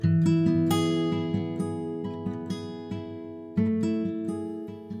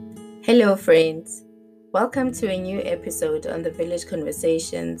Hello, friends. Welcome to a new episode on the Village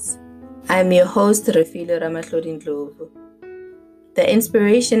Conversations. I'm your host, Refilo Ramatlodindlovu. The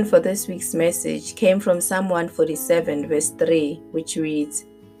inspiration for this week's message came from Psalm 147, verse 3, which reads,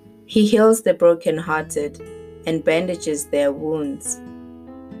 "He heals the brokenhearted and bandages their wounds."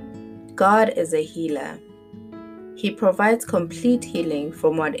 God is a healer. He provides complete healing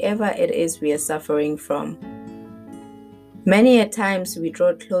from whatever it is we are suffering from. Many a times we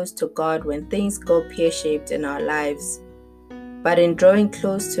draw close to God when things go pear-shaped in our lives. But in drawing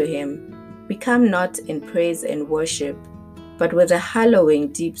close to Him, we come not in praise and worship, but with a hallowing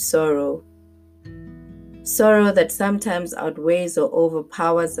deep sorrow. Sorrow that sometimes outweighs or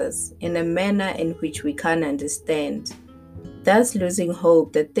overpowers us in a manner in which we can't understand, thus losing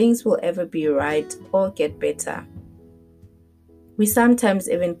hope that things will ever be right or get better. We sometimes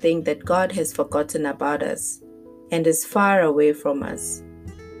even think that God has forgotten about us and is far away from us.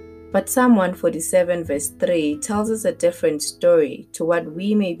 But Psalm 147 verse 3 tells us a different story to what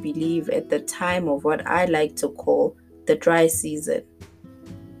we may believe at the time of what I like to call the dry season.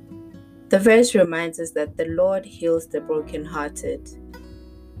 The verse reminds us that the Lord heals the brokenhearted.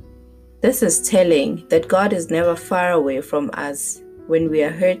 This is telling that God is never far away from us when we are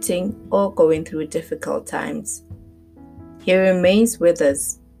hurting or going through difficult times. He remains with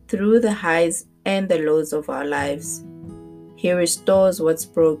us through the highs and the lows of our lives. He restores what's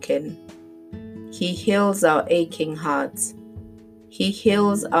broken. He heals our aching hearts. He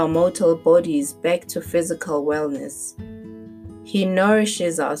heals our mortal bodies back to physical wellness. He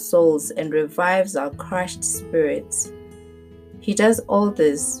nourishes our souls and revives our crushed spirits. He does all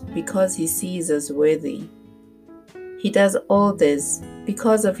this because He sees us worthy. He does all this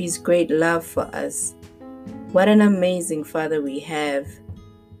because of His great love for us. What an amazing Father we have.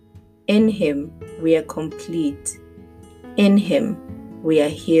 In Him, we are complete. In Him, we are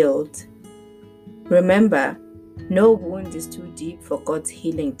healed. Remember, no wound is too deep for God's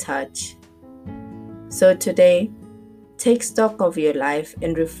healing touch. So today, take stock of your life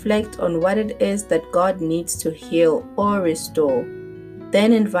and reflect on what it is that God needs to heal or restore.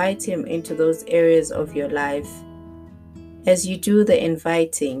 Then invite Him into those areas of your life. As you do the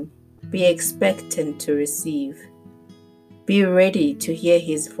inviting, be expectant to receive. Be ready to hear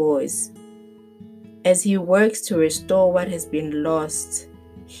His voice. As He works to restore what has been lost,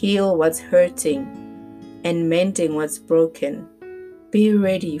 heal what's hurting, and mending what's broken, be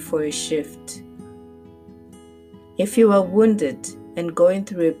ready for a shift. If you are wounded and going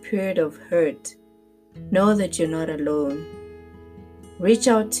through a period of hurt, know that you're not alone. Reach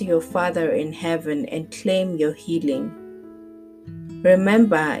out to your Father in heaven and claim your healing.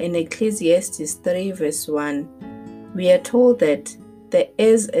 Remember, in Ecclesiastes 3 verse 1, we are told that there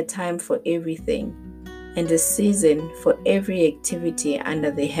is a time for everything and a season for every activity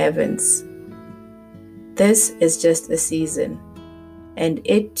under the heavens. This is just a season, and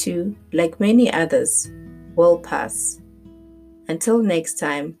it too, like many others, will pass. Until next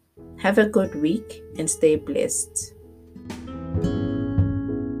time, have a good week and stay blessed.